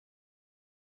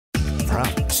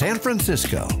San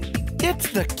Francisco, it's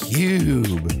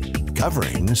theCUBE,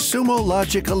 covering Sumo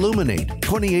Logic Illuminate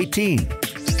 2018.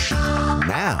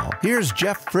 Now, here's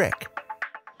Jeff Frick.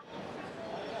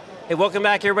 Hey, welcome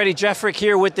back everybody. Jeff Frick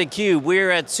here with theCUBE.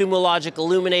 We're at Sumo Logic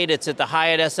Illuminate. It's at the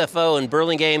Hyatt SFO in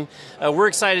Burlingame. We're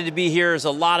excited to be here. There's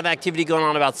a lot of activity going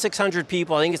on, about 600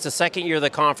 people. I think it's the second year of the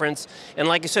conference. And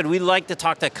like I said, we like to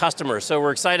talk to customers. So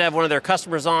we're excited to have one of their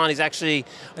customers on. He's actually,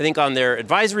 I think, on their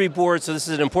advisory board, so this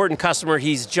is an important customer.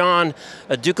 He's Jon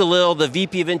Dokulil, the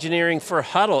VP of Engineering for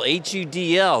Hudl,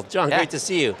 H-U-D-L. Jon, great to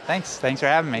see you. Thanks for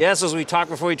having me. Yes, as we talked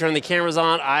before we turned the cameras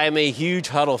on, I am a huge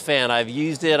Hudl fan. I've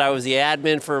used it. I was the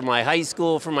admin for my high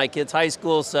school, for my kids' high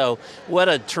school, so what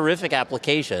a terrific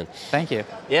application. Thank you.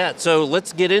 Yeah, so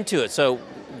let's get into it. So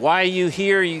why are you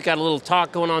here? You got a little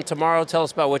talk going on tomorrow. Tell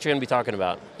us about what you're going to be talking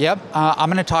about. Yep,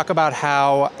 I'm going to talk about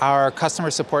how our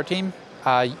customer support team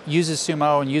uses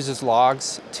Sumo and uses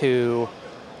logs to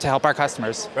help our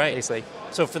customers, basically.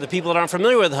 So for the people that aren't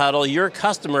familiar with Hudl, your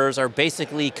customers are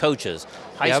basically coaches.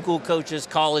 High school coaches,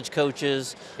 college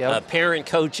coaches, parent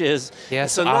coaches.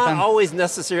 Yes, so not always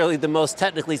necessarily the most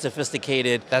technically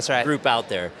sophisticated group out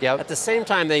there. At the same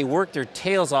time, they work their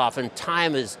tails off, and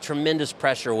time is tremendous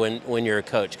pressure when you're a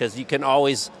coach, because you can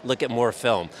always look at more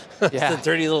film. It's a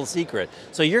dirty little secret.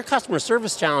 So your customer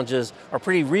service challenges are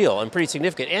pretty real and pretty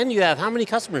significant. And you have, how many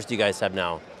customers do you guys have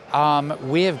now?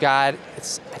 We have got,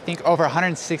 I think, over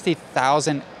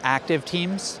 160,000 active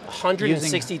teams.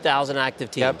 160,000 active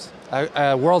teams.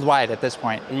 Yep. Worldwide at this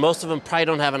point. And most of them probably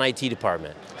don't have an IT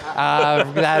department.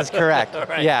 That is correct.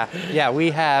 Right. Yeah,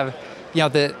 we have,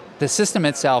 the system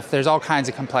itself, there's all kinds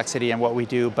of complexity in what we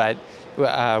do, but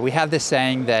we have this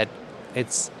saying that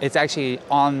it's actually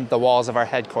on the walls of our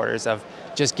headquarters of,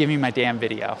 just give me my damn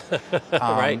video.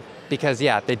 Because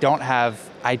they don't have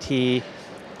IT.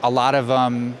 A lot of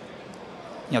them,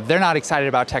 they're not excited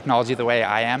about technology the way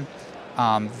I am.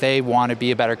 They want to be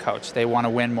a better coach. They want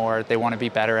to win more. They want to be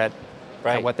better at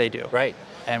what they do.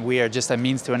 And we are just a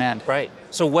means to an end.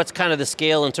 So what's kind of the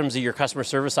scale in terms of your customer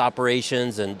service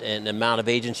operations and amount of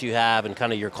agents you have and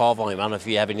kind of your call volume? I don't know if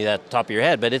you have any of that at the top of your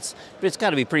head, but it's got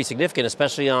to be pretty significant,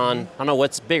 especially on, I don't know,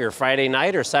 what's bigger, Friday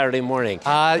night or Saturday morning?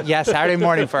 Yeah, Saturday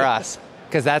morning for us,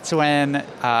 because that's when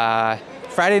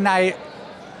Friday night,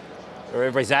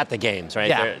 everybody's at the games, right?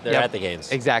 Yeah, they're at the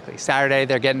games. Exactly. Saturday,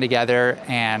 they're getting together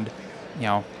and,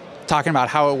 talking about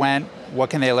how it went, what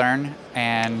can they learn,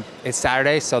 and it's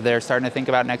Saturday, so they're starting to think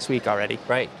about next week already.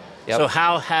 So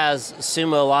how has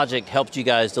Sumo Logic helped you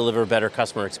guys deliver a better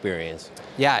customer experience?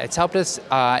 Yeah, it's helped us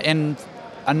in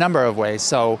a number of ways.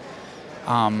 So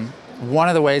one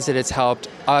of the ways that it's helped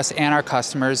us and our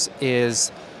customers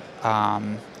is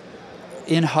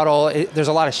in Hudl, there's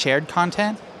a lot of shared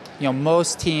content.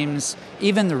 Most teams,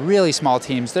 even the really small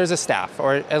teams, there's a staff,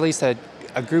 or at least a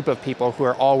group of people who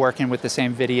are all working with the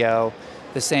same video,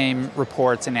 the same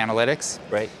reports and analytics.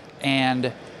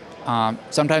 And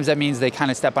sometimes that means they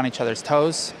kind of step on each other's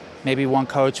toes. Maybe one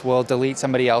coach will delete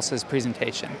somebody else's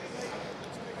presentation.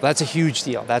 That's a huge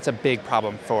deal. That's a big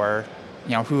problem for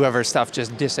whoever's stuff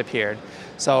just disappeared.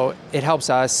 So it helps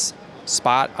us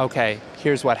spot, okay,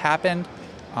 here's what happened.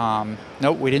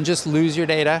 Nope, we didn't just lose your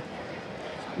data.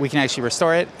 We can actually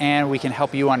restore it, and we can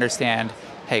help you understand,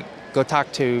 hey, go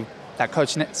talk to that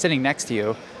coach sitting next to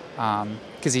you,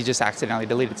 because he just accidentally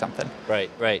deleted something.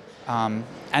 And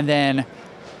then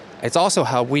it's also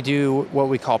helped, we do what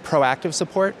we call proactive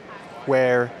support,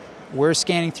 where we're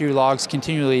scanning through logs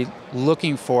continually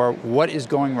looking for what is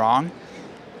going wrong,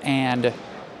 and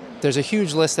there's a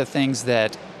huge list of things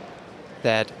that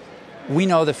we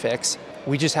know the fix,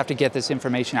 we just have to get this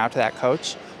information out to that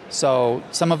coach. So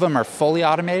some of them are fully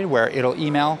automated where it'll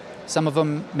email. Some of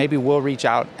them maybe will reach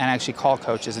out and actually call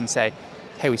coaches and say,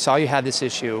 hey, we saw you had this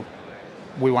issue,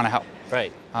 we want to help.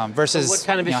 Versus so what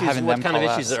kind of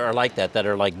issues are like that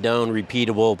are like known,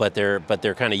 repeatable, but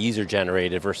they're kind of user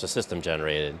generated versus system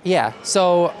generated? Yeah,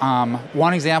 so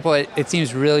one example, it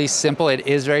seems really simple, it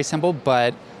is very simple,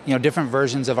 but different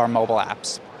versions of our mobile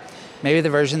apps. Maybe the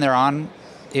version they're on,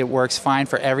 it works fine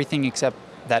for everything except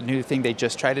that new thing they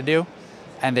just tried to do,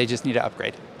 and they just need to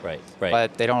upgrade.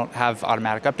 But they don't have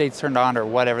automatic updates turned on or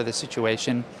whatever the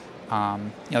situation.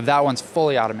 That one's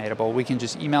fully automatable. We can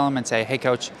just email them and say, hey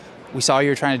coach, we saw you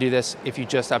were trying to do this. If you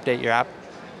just update your app,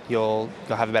 you'll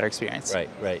have a better experience.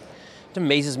 It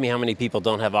amazes me how many people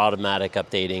don't have automatic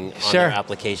updating on their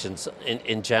applications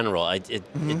in general.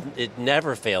 It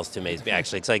never fails to amaze me,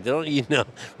 actually. It's like, don't you know,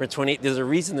 there's a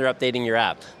reason they're updating your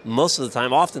app. Most of the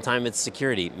time, oftentimes it's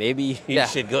security. Maybe you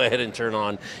should go ahead and turn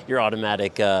on your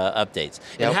automatic updates.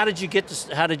 Yep. And how did you get to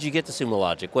Sumo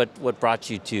Logic? What brought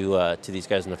you to these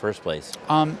guys in the first place?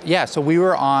 Yeah, so we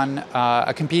were on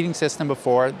a competing system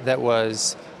before that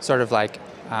was sort of like,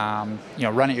 run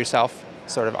it yourself,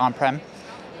 sort of on-prem.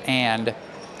 And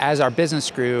as our business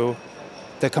grew,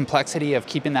 the complexity of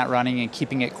keeping that running and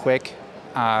keeping it quick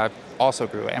also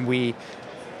grew. And we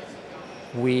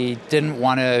didn't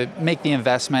want to make the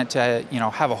investment to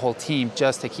have a whole team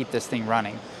just to keep this thing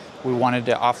running. We wanted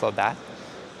to offload that.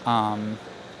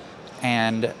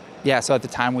 And yeah, so at the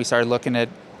time we started looking at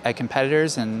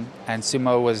competitors, and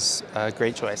Sumo was a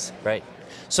great choice. Right.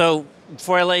 So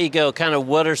before I let you go, kind of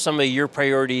what are some of your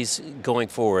priorities going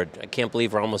forward? I can't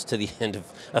believe we're almost to the end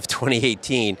of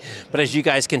 2018, but as you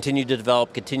guys continue to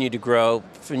develop, continue to grow,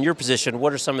 from your position,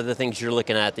 what are some of the things you're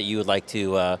looking at that you would like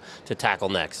to tackle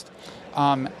next?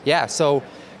 Yeah, so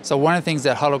one of the things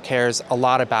that Hudl cares a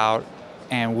lot about,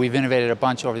 and we've innovated a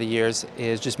bunch over the years,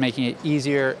 is just making it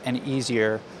easier and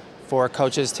easier for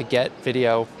coaches to get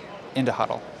video into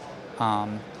Hudl.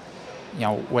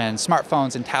 When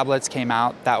smartphones and tablets came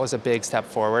out, that was a big step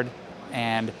forward.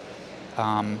 And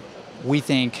we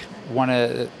think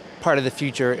part of the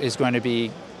future is going to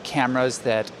be cameras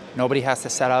that nobody has to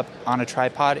set up on a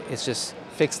tripod. It's just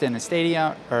fixed in a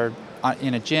stadium or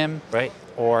in a gym, right,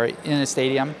 or in a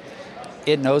stadium.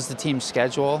 It knows the team's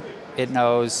schedule. It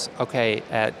knows, okay,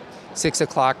 at 6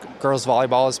 o'clock, girls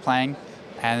volleyball is playing,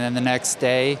 and then the next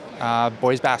day,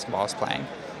 boys basketball is playing.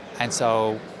 And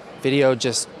so video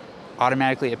just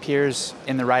automatically appears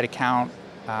in the right account,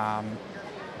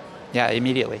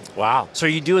 immediately. Wow. So are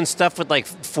you doing stuff with like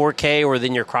 4K, or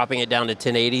then you're cropping it down to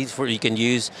 1080 where you can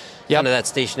use kind of that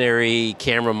stationary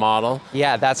camera model?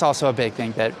 Yeah, that's also a big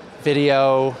thing, that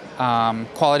video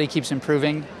quality keeps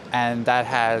improving, and that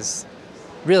has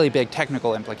really big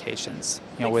technical implications.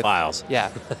 With files. Yeah,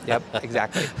 yep,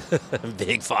 exactly.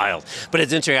 Big files. But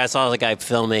it's interesting, I saw a guy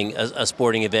filming a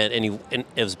sporting event, and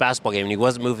it was a basketball game, and he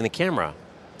wasn't moving the camera.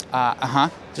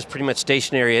 Just pretty much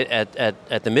stationary at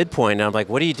the midpoint. And I'm like,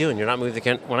 what are you doing? You're not moving the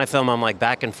camera. When I film, I'm like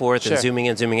back and forth and zooming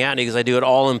in, zooming out. And he goes, I do it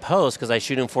all in post because I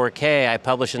shoot in 4K, I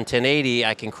publish in 1080,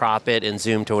 I can crop it and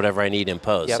zoom to whatever I need in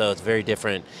post. Yep. So it's very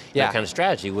different kind of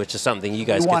strategy, which is something you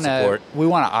guys can support. We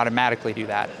want to automatically do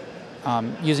that.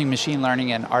 Using machine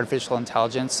learning and artificial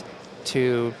intelligence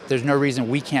there's no reason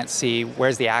we can't see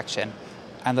where's the action,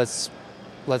 and let's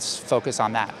focus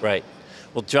on that. Right.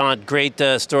 Well, Jon, great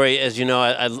story. As you know,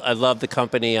 I love the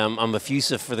company. I'm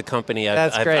effusive for the company.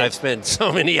 That's great. I've spent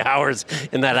so many hours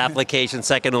in that application,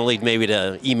 second only maybe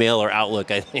to email or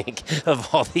Outlook, I think, of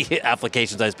all the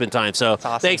applications I spend time. So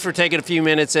awesome. Thanks for taking a few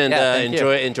minutes, and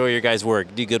enjoy your guys'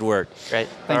 work. Do good work. Great.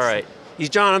 Thanks. All right. He's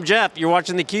Jon, I'm Jeff. You're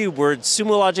watching theCUBE. We're at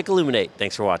Sumo Logic Illuminate.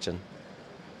 Thanks for watching.